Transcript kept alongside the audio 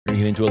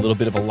get into a little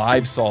bit of a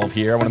live solve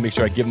here. I want to make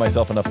sure I give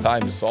myself enough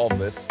time to solve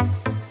this.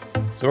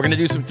 So we're going to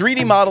do some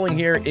 3D modeling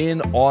here in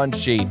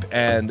Onshape,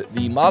 and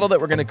the model that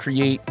we're going to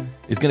create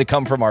is going to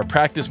come from our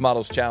practice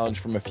models challenge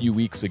from a few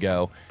weeks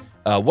ago.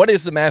 What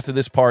is the mass of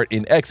this part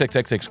in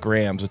XXXX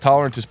grams? The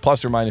tolerance is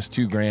plus or minus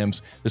 2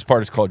 grams. This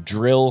part is called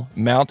drill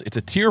mount. It's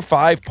a tier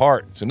 5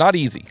 part, so not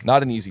easy,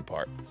 not an easy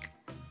part.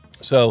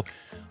 So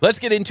let's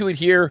get into it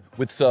here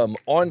with some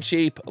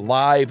Onshape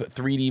live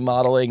 3D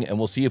modeling, and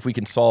we'll see if we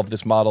can solve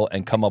this model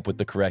and come up with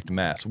the correct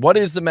mass. What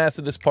is the mass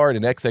of this part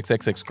in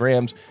XXXX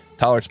grams?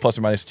 Tolerance plus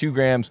or minus 2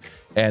 grams,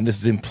 and this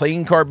is in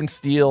plain carbon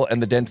steel,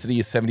 and the density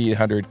is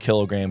 7,800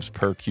 kilograms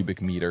per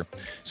cubic meter.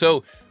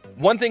 So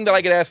one thing that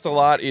I get asked a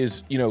lot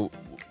is, you know,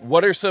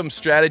 what are some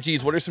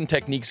strategies, what are some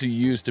techniques you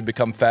use to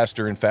become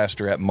faster and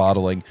faster at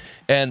modeling?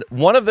 And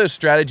one of those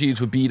strategies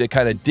would be to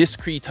kind of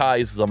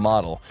discretize the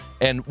model.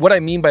 And what I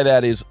mean by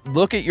that is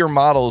look at your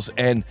models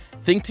and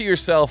think to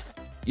yourself,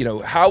 you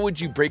know, how would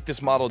you break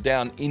this model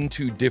down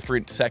into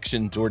different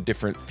sections or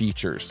different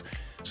features?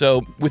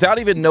 So without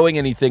even knowing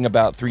anything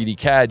about 3D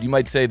CAD, you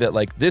might say that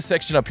like this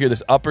section up here,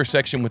 this upper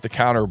section with the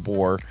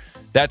counterbore,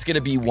 that's going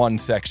to be one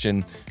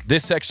section.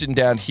 This section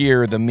down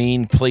here, the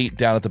main plate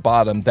down at the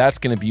bottom, that's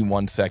going to be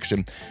one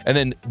section. And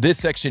then this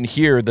section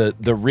here,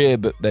 the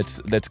rib that's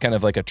kind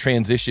of like a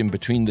transition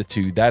between the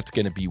two, that's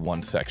going to be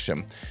one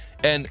section.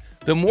 And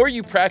the more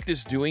you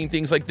practice doing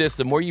things like this,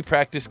 the more you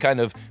practice kind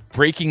of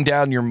breaking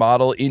down your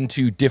model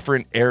into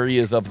different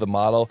areas of the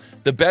model,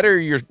 the better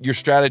your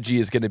strategy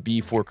is going to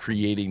be for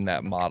creating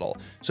that model.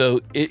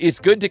 So it's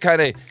good to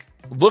kind of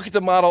look at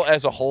the model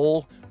as a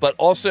whole, but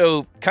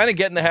also kind of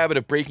get in the habit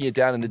of breaking it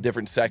down into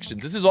different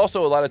sections. This is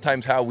also a lot of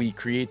times how we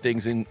create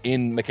things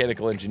in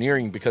mechanical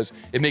engineering, because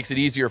it makes it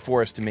easier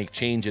for us to make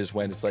changes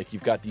when it's like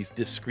you've got these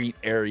discrete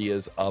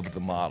areas of the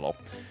model.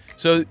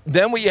 So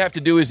then what you have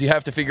to do is you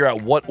have to figure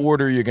out what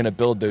order you're going to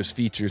build those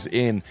features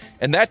in.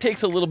 And that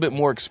takes a little bit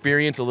more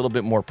experience, a little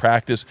bit more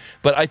practice.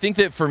 But I think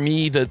that for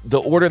me,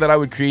 the order that I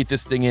would create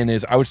this thing in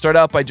is I would start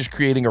out by just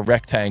creating a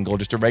rectangle,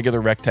 just a regular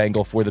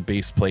rectangle for the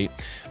base plate.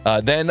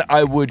 Then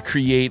I would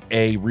create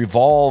a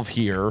revolve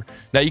here.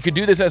 Now you could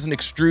do this as an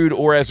extrude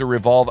or as a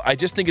revolve. I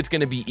just think it's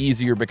going to be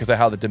easier because of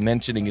how the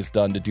dimensioning is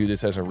done to do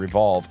this as a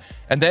revolve.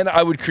 And then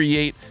I would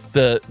create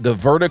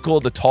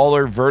the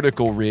taller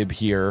vertical rib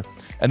here.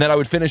 And then I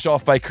would finish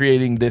off by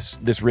creating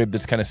this rib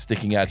that's kind of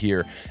sticking out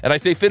here. And I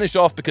say finish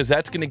off because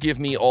that's going to give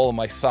me all of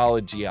my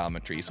solid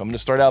geometry. So I'm going to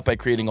start out by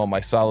creating all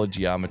my solid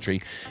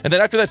geometry. And then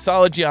after that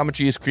solid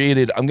geometry is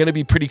created, I'm going to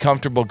be pretty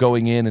comfortable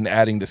going in and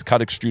adding this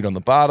cut extrude on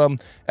the bottom,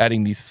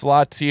 adding these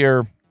slots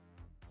here,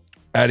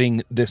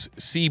 adding this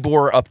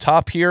C-bore up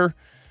top here.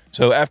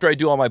 So after I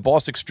do all my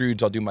boss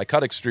extrudes, I'll do my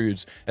cut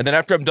extrudes. And then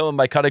after I'm done with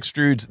my cut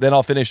extrudes, then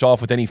I'll finish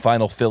off with any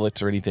final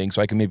fillets or anything. So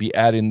I can maybe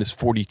add in this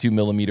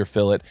 42mm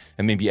fillet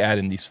and maybe add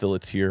in these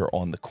fillets here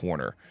on the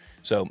corner.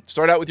 So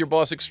start out with your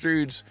boss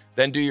extrudes,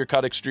 then do your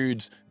cut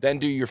extrudes, then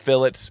do your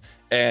fillets.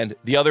 And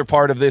the other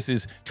part of this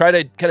is try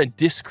to kind of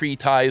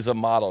discretize a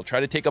model. Try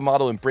to take a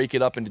model and break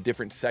it up into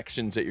different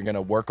sections that you're going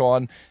to work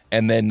on.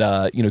 And then,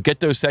 you know,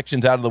 get those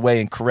sections out of the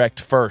way and correct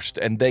first,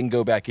 and then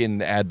go back in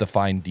and add the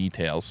fine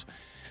details.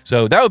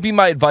 So that would be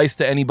my advice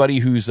to anybody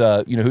who's,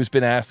 you know, who's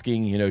been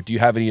asking, you know, do you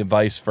have any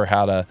advice for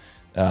how to,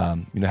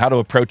 you know, how to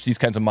approach these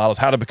kinds of models,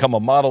 how to become a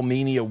model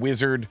mania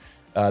wizard,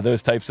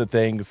 those types of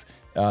things.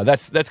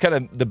 That's kind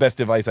of the best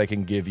advice I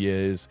can give you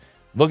is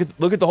look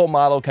at the whole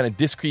model, kind of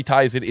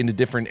discretize it into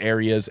different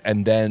areas,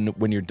 and then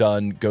when you're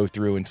done, go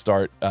through and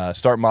start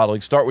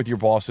modeling. Start with your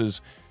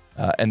bosses,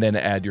 and then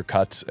add your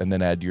cuts, and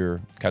then add your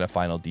kind of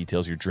final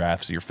details, your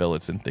drafts, your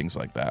fillets, and things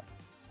like that.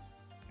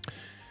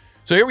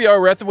 So here we are,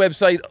 we're at the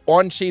website,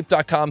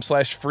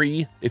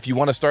 onshape.com/free. If you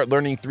want to start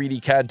learning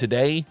 3D CAD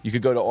today, you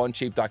could go to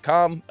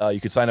onshape.com. You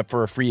could sign up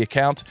for a free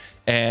account,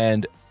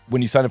 and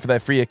when you sign up for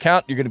that free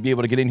account, you're going to be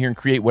able to get in here and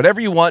create whatever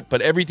you want,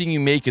 but everything you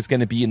make is going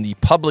to be in the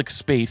public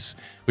space,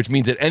 which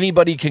means that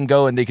anybody can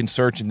go and they can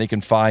search and they can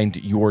find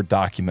your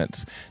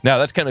documents. Now,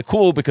 that's kind of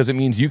cool because it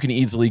means you can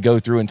easily go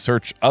through and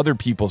search other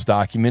people's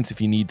documents if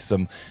you need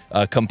some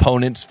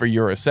components for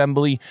your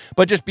assembly,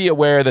 but just be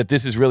aware that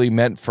this is really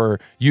meant for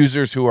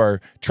users who are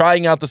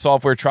trying out the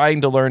software,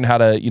 trying to learn how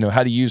to, you know,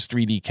 how to use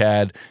 3D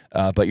CAD,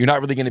 but you're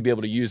not really going to be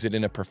able to use it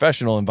in a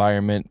professional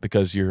environment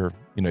because you're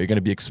going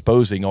to be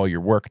exposing all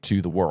your work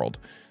to the world.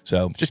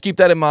 So just keep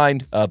that in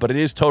mind, but it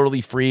is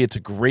totally free. It's a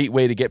great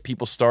way to get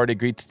people started,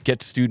 great to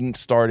get students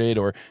started,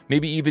 or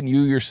maybe even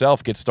you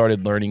yourself get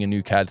started learning a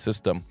new CAD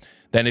system.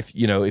 Then if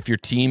your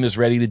team is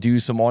ready to do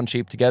some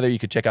Onshape together, you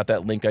could check out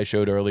that link I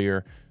showed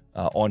earlier,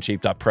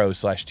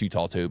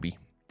 onshape.pro/TooTallToby.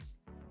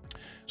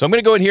 So I'm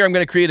going to go in here. I'm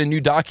going to create a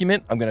new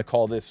document. I'm going to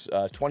call this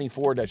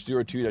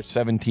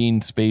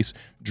 24-02-17 space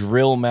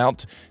drill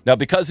mount. Now,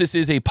 because this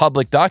is a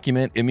public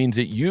document, it means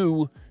that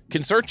you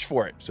can search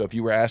for it. So if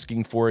you were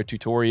asking for a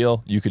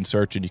tutorial, you can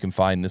search and you can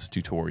find this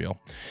tutorial.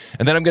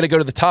 And then I'm going to go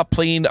to the top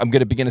plane. I'm going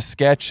to begin a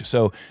sketch.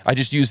 So I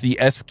just use the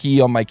S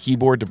key on my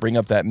keyboard to bring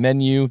up that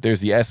menu.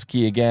 There's the S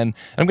key again.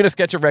 I'm going to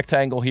sketch a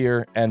rectangle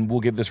here, and we'll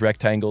give this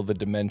rectangle the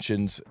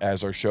dimensions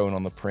as are shown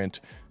on the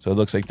print. So it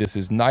looks like this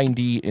is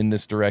 90 in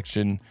this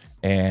direction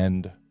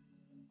and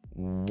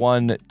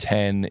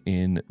 110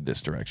 in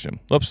this direction.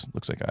 Oops,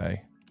 looks like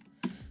I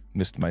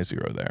missed my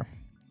 0 there.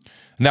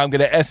 Now I'm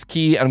going to S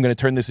key, and I'm going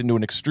to turn this into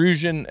an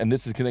extrusion, and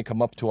this is going to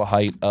come up to a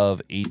height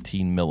of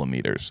 18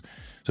 millimeters.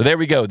 So there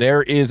we go.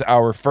 There is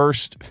our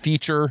first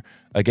feature.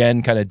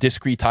 Again, kind of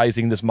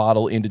discretizing this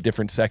model into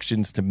different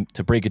sections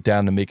to break it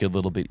down and make it a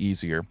little bit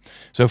easier.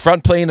 So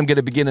front plane, I'm going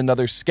to begin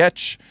another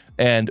sketch.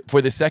 And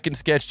for the second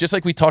sketch, just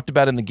like we talked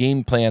about in the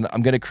game plan,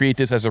 I'm going to create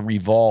this as a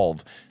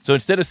revolve. So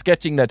instead of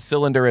sketching that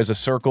cylinder as a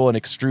circle and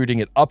extruding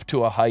it up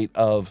to a height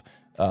of,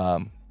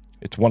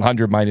 it's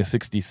 100 minus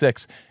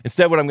 66.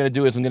 Instead, what I'm going to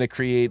do is I'm going to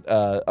create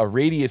a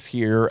radius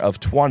here of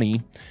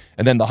 20.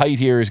 And then the height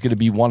here is going to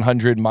be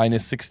 100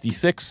 minus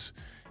 66.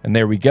 And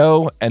there we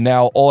go. And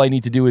now all I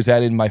need to do is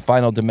add in my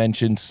final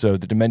dimensions. So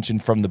the dimension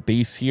from the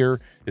base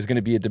here is going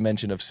to be a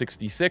dimension of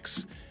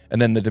 66.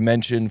 And then the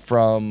dimension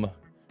from,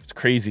 it's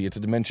crazy, it's a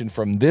dimension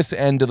from this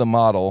end of the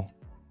model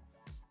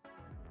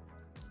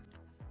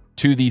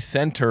to the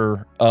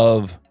center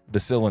of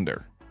the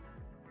cylinder.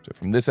 So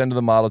from this end of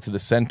the model to the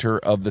center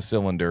of the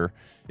cylinder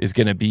is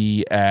going to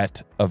be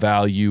at a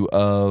value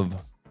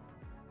of,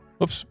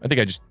 whoops, I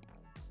think I just,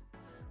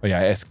 oh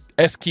yeah, I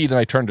S keyed and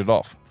I turned it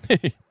off.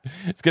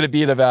 It's going to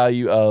be at a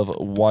value of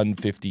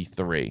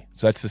 153.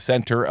 So that's the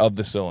center of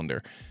the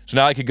cylinder. So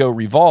now I could go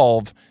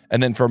revolve,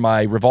 and then for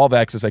my revolve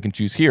axis, I can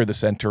choose here, the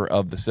center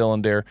of the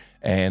cylinder,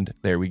 and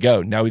there we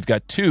go. Now we've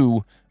got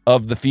 2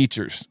 of the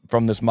features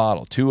from this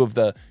model. 2 of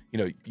the,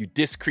 you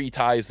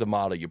discretize the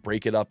model, you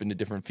break it up into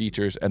different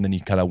features, and then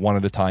you kind of one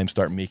at a time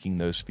start making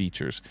those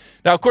features.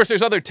 Now, of course,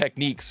 there's other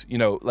techniques,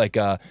 like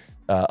a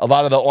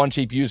lot of the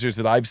Onshape users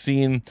that I've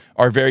seen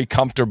are very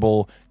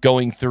comfortable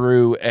going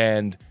through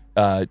and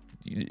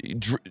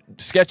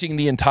sketching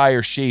the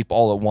entire shape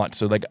all at once.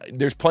 So like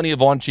there's plenty of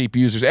Onshape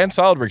users and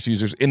SolidWorks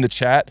users in the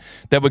chat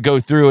that would go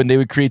through and they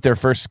would create their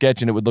first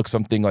sketch and it would look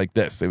something like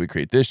this. They would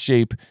create this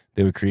shape,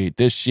 they would create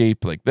this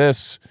shape like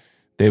this,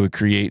 they would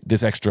create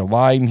this extra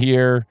line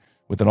here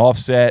with an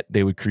offset,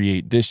 they would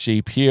create this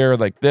shape here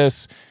like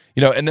this,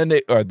 and then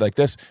or like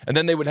this, and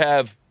then they would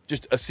have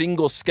just a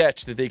single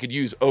sketch that they could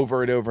use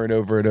over and over and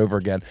over and over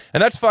again.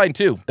 And that's fine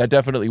too. That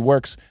definitely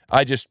works.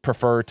 I just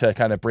prefer to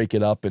kind of break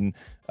it up and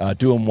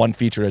do them one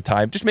feature at a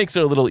time. Just makes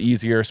it a little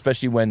easier,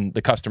 especially when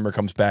the customer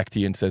comes back to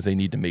you and says they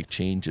need to make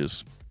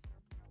changes.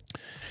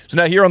 So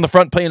now here on the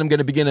front plane, I'm going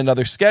to begin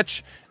another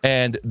sketch,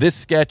 and this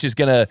sketch is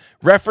going to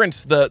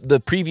reference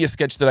the previous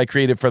sketch that I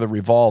created for the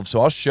revolve. So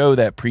I'll show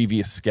that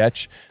previous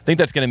sketch. I think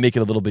that's going to make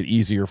it a little bit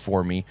easier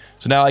for me.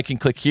 So now I can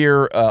click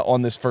here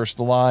on this first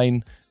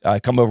line,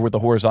 come over with the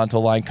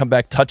horizontal line, come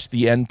back, touch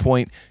the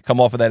endpoint,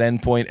 come off of that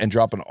endpoint and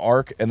drop an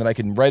arc. And then I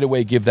can right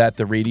away give that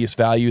the radius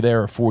value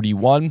there of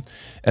 41.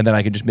 And then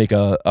I can just make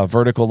a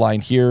vertical line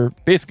here.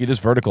 Basically, this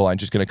vertical line is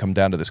just going to come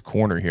down to this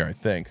corner here, I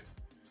think.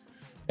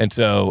 And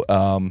so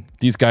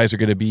these guys are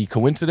going to be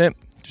coincident.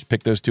 Just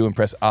pick those 2 and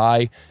press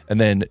I.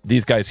 And then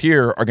these guys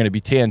here are going to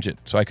be tangent.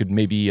 So I could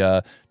maybe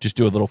just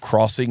do a little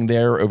crossing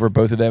there over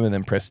both of them and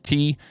then press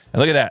T. And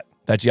look at that.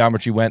 That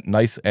geometry went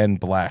nice and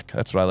black.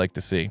 That's what I like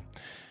to see.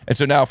 And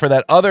so now for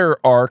that other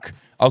arc,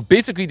 I'll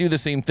basically do the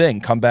same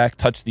thing. Come back,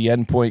 touch the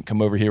endpoint,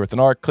 come over here with an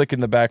arc, click in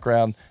the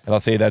background, and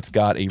I'll say that's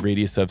got a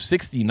radius of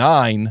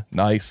 69.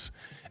 Nice.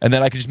 And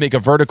then I can just make a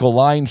vertical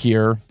line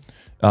here,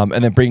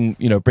 and then bring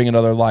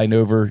another line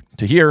over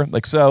to here,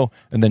 like so,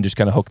 and then just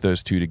kind of hook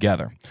those 2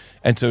 together.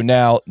 And so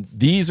now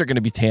these are going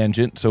to be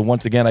tangent. So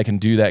once again, I can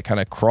do that kind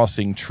of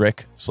crossing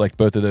trick, select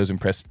both of those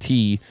and press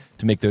T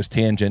to make those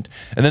tangent.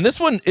 And then this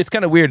one, it's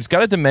kind of weird. It's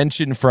got a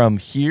dimension from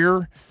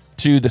here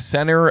to the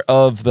center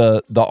of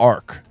the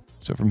arc.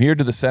 So from here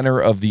to the center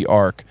of the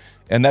arc,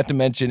 and that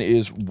dimension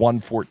is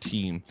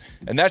 114.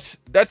 And that's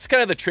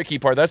kind of the tricky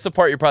part. That's the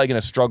part you're probably going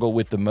to struggle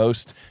with the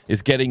most,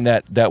 is getting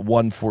that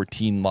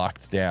 114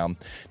 locked down.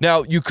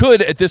 Now, you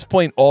could at this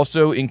point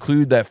also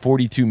include that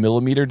 42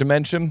 millimeter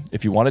dimension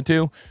if you wanted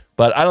to,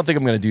 but I don't think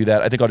I'm going to do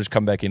that. I think I'll just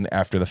come back in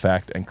after the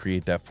fact and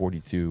create that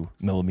 42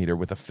 millimeter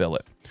with a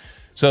fillet.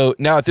 So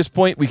now at this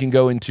point, we can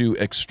go into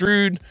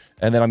extrude,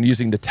 and then I'm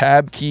using the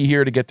tab key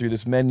here to get through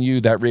this menu.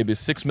 That rib is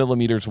 6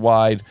 millimeters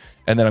wide,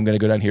 and then I'm going to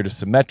go down here to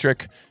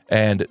symmetric,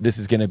 and this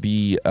is going to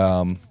be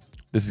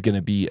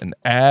an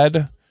add,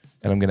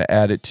 and I'm going to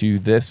add it to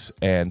this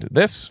and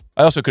this.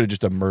 I also could have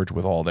just done merge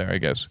with all there, I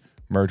guess.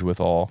 Merge with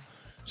all.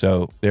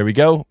 So there we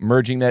go,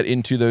 merging that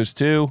into those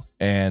 2,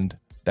 and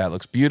that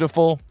looks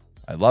beautiful.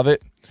 I love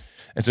it.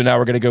 And so now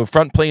we're going to go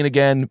front plane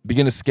again,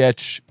 begin a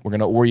sketch. We're going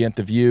to orient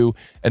the view.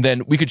 And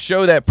then we could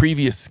show that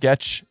previous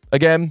sketch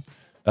again.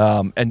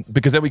 And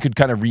because then we could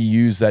kind of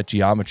reuse that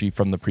geometry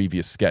from the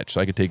previous sketch. So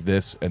I could take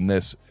this and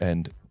this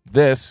and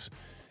this.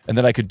 And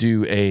then I could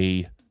do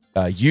a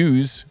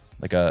use,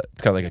 like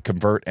it's kind of like a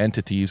convert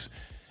entities.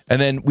 And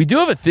then we do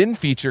have a thin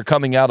feature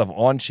coming out of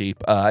Onshape.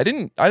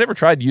 I never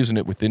tried using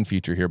it with thin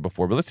feature here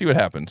before, but let's see what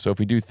happens. So if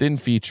we do thin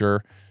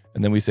feature,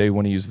 and then we say we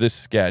want to use this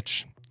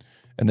sketch,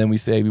 and then we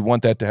say we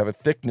want that to have a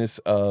thickness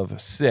of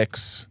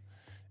 6,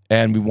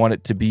 and we want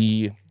it to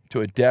be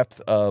to a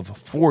depth of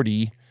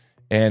 40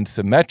 and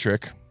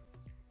symmetric.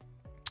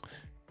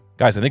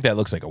 Guys, I think that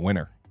looks like a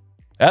winner.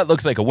 That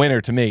looks like a winner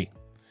to me.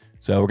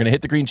 So we're going to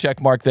hit the green check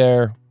mark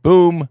there.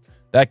 Boom.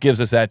 That gives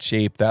us that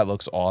shape. That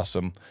looks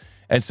awesome.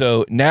 And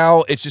so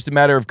now it's just a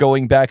matter of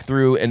going back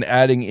through and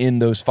adding in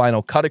those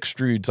final cut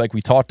extrudes like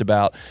we talked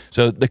about.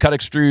 So the cut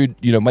extrude,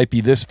 you know, might be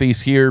this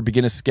face here,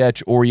 begin a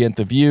sketch, orient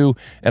the view,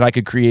 and I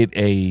could create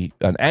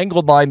an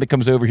angled line that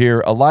comes over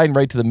here, a line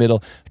right to the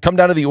middle, come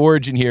down to the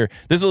origin here.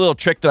 This is a little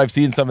trick that I've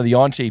seen some of the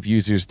Onshape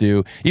users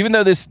do. Even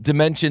though this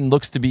dimension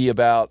looks to be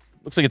about,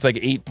 looks like it's like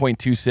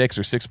 8.26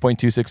 or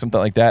 6.26, something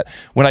like that.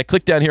 When I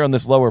click down here on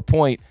this lower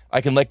point, I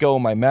can let go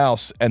of my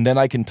mouse, and then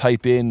I can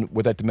type in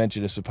what that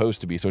dimension is supposed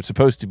to be. So it's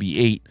supposed to be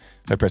 8.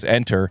 So I press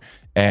enter,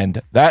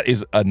 and that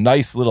is a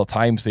nice little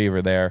time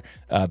saver there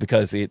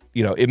because it,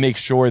 you know, it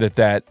makes sure that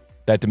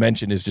that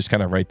dimension is just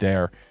kind of right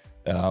there.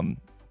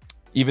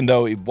 Even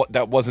though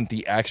that wasn't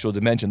the actual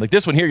dimension. Like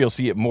this one here, you'll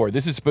see it more.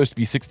 This is supposed to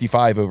be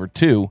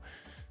 65/2.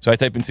 So I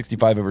type in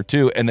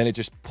 65/2, and then it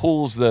just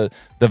pulls the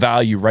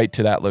value right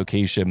to that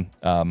location.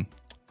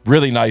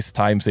 Really nice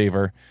time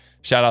saver.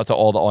 Shout out to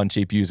all the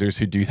Onshape users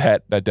who do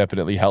that. That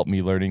definitely helped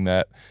me learning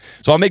that.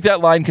 So I'll make that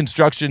line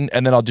construction,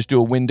 and then I'll just do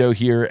a window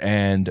here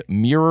and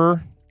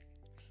mirror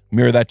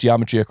that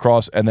geometry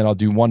across, and then I'll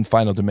do one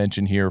final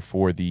dimension here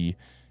for the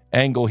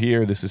angle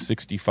here. This is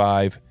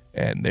 65,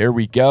 and there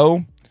we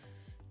go.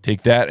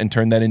 Take that and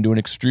turn that into an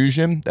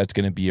extrusion. That's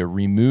going to be a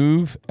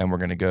remove, and we're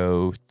going to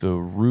go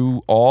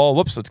through all.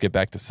 Whoops, let's get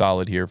back to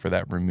solid here for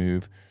that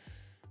remove.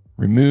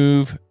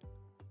 Remove.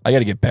 I got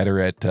to get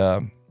better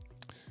at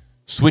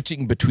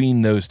switching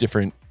between those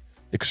different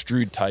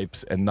extrude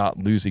types and not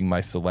losing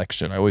my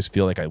selection. I always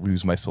feel like I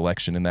lose my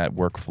selection in that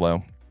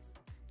workflow.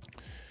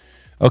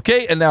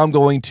 Okay, and now I'm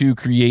going to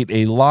create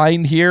a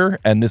line here,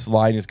 and this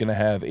line is going to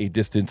have a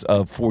distance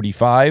of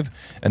 45,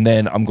 and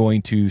then I'm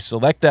going to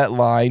select that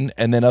line,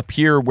 and then up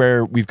here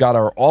where we've got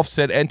our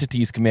offset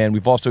entities command,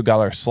 we've also got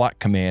our slot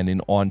command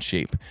in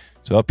Onshape.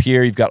 So up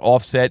here, you've got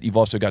offset, you've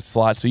also got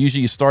slot. So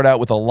usually you start out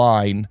with a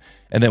line,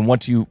 and then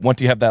once you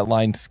have that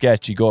line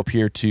sketch, you go up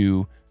here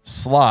to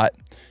slot,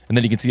 and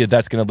then you can see that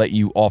that's going to let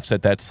you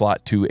offset that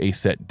slot to a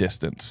set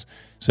distance.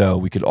 So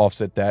we could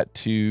offset that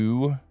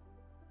to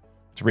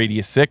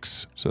radius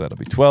 6, so that'll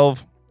be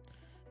 12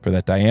 for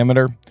that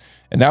diameter.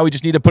 And now we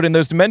just need to put in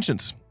those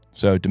dimensions.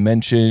 So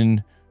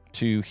dimension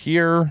to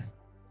here,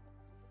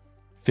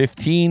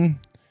 15,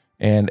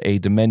 and a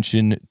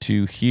dimension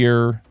to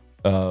here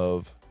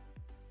of,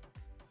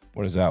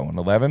 what is that one,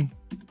 11?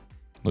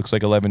 Looks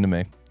like 11 to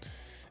me.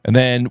 And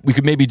then we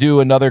could maybe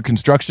do another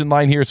construction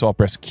line here. So I'll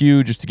press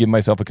Q just to give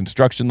myself a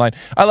construction line.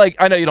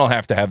 I know you don't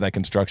have to have that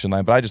construction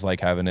line, but I just like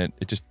having it.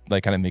 It just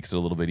like kind of makes it a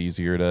little bit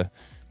easier to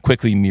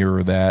quickly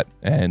mirror that.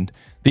 And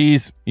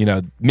these, you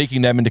know,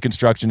 making them into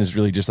construction is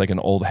really just like an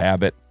old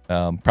habit.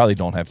 Probably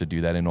don't have to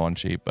do that in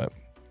Onshape, but.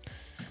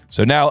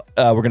 So now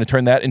we're going to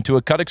turn that into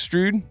a cut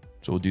extrude.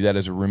 So we'll do that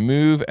as a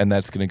remove, and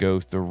that's going to go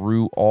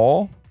through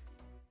all.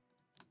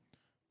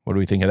 What do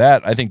we think of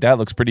that? I think that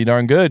looks pretty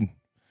darn good.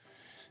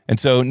 And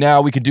so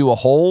now we could do a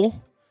hole.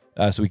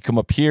 So we come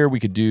up here, we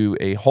could do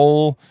a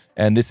hole,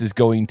 and this is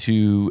going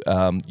to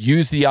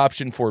use the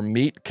option for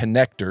mate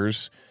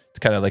connectors. It's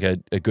kind of like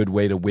a good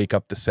way to wake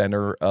up the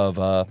center of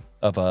a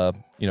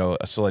you know,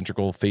 a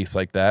cylindrical face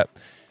like that.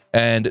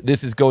 And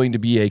this is going to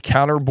be a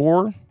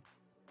counterbore,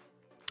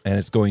 and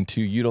it's going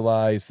to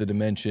utilize the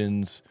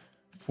dimensions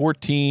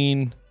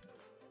 14,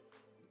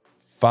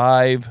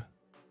 5.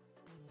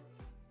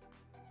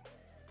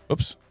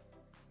 Oops.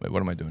 Wait,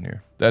 what am I doing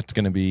here? That's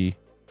going to be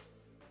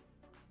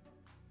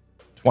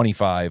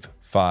 25,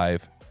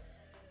 5,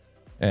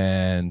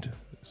 and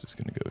this is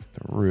going to go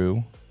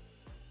through.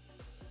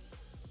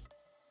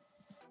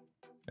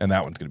 And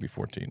that one's going to be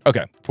 14.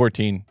 Okay,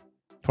 14,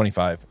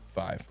 25,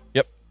 5.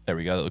 Yep, there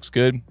we go. That looks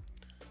good.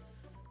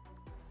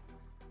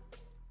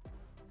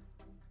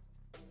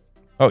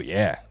 Oh,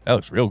 yeah, that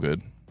looks real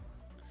good.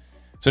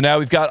 So now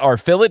we've got our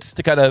fillets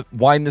to kind of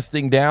wind this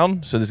thing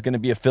down. So there's going to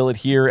be a fillet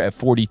here at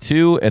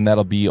 42, and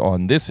that'll be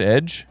on this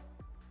edge.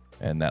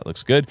 And that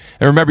looks good.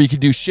 And remember, you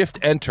can do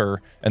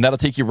Shift-Enter, and that'll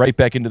take you right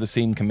back into the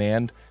same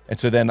command. And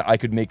so then I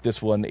could make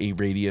this one a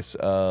radius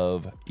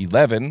of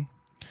 11.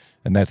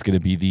 And that's going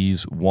to be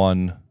these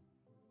 1,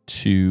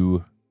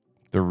 2,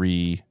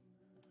 3,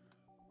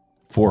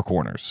 4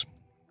 corners.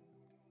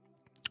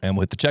 And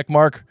with the check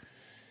mark.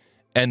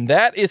 And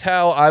that is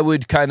how I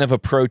would kind of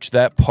approach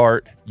that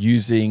part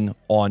using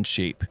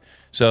Onshape.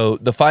 So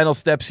the final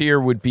steps here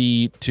would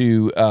be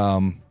to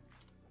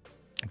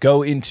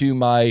go into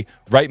my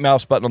right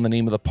mouse button on the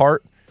name of the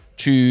part,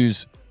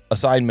 choose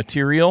Assign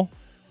Material.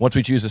 Once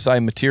we choose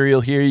Assign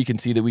Material here, you can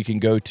see that we can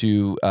go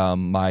to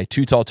my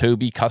Too Tall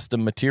Toby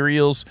custom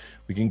materials.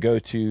 We can go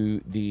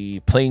to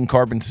the plain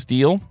carbon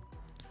steel.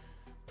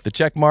 the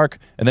check mark,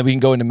 and then we can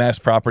go into mass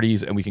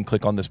properties and we can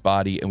click on this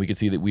body and we can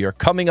see that we are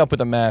coming up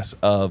with a mass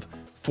of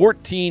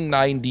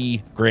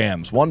 1490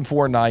 grams,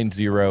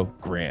 1490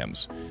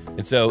 grams.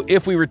 And so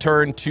if we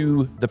return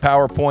to the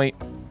PowerPoint,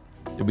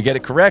 did we get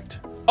it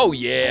correct? Oh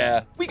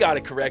yeah, we got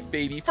it correct,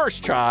 baby.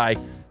 First try.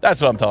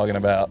 That's what I'm talking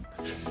about.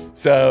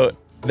 So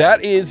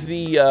that is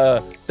the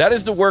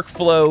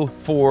workflow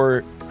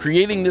for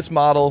creating this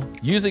model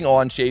using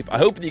Onshape. I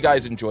hope that you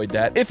guys enjoyed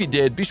that. If you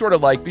did, be sure to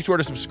like, be sure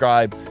to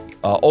subscribe.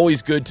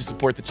 Always good to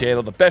support the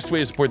channel. The best way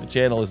to support the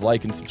channel is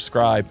like and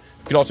subscribe.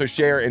 You can also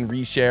share and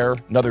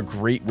reshare. Another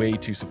great way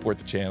to support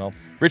the channel.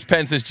 Rich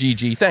Penn says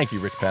GG. Thank you,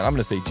 Rich Penn. I'm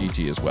going to say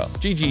GG as well.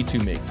 GG to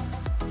me.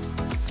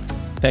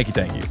 Thank you,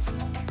 thank you.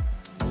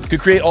 Could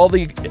create all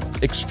the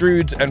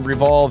extrudes and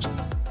revolves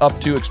up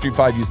to Extrude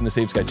 5 using the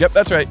save sketch. Yep,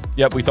 that's right.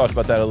 Yep, we talked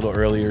about that a little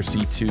earlier.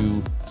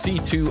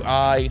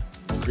 C2I,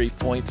 it's a great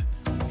point.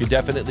 You could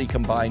definitely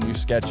combine your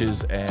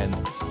sketches and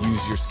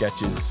use your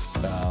sketches,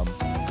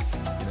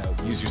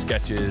 use your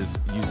sketches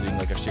using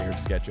like a shared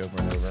sketch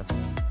over and over.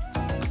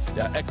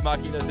 Yeah, Ex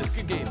Machina says,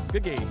 good game,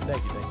 good game.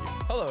 Thank you, thank you.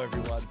 Hello,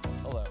 everyone.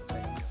 Hello.